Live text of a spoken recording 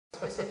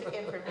specific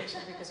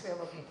information because we have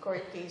a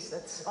court case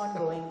that's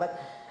ongoing.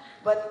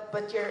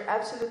 But you're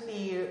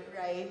absolutely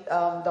right,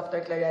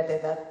 Dr.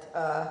 Clarete, that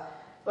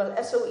well,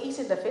 SOEs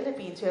in the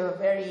Philippines, we have a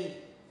very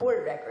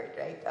poor record,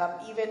 right?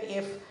 Even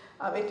if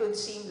it would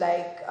seem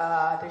like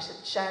there's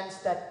a chance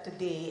that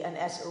today an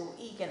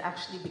SOE can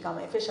actually become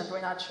efficient,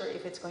 we're not sure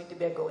if it's going to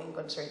be a going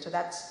concern. So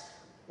that's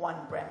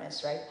one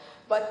premise, right?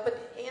 But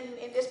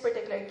in this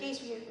particular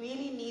case, we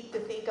really need to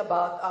think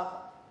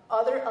about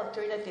other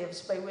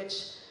alternatives by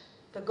which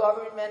the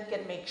government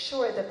can make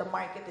sure that the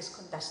market is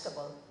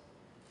contestable,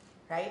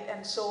 right?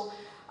 And so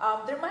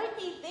there might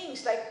be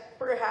things like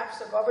perhaps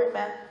the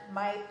government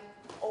might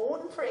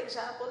own, for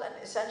example, an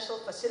essential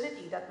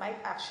facility that might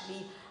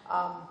actually,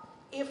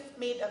 if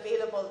made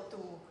available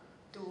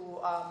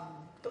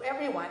to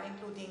everyone,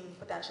 including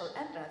potential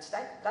entrants,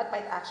 that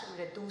might actually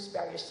reduce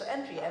barriers to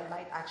entry and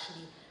might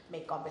actually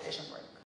make competition work.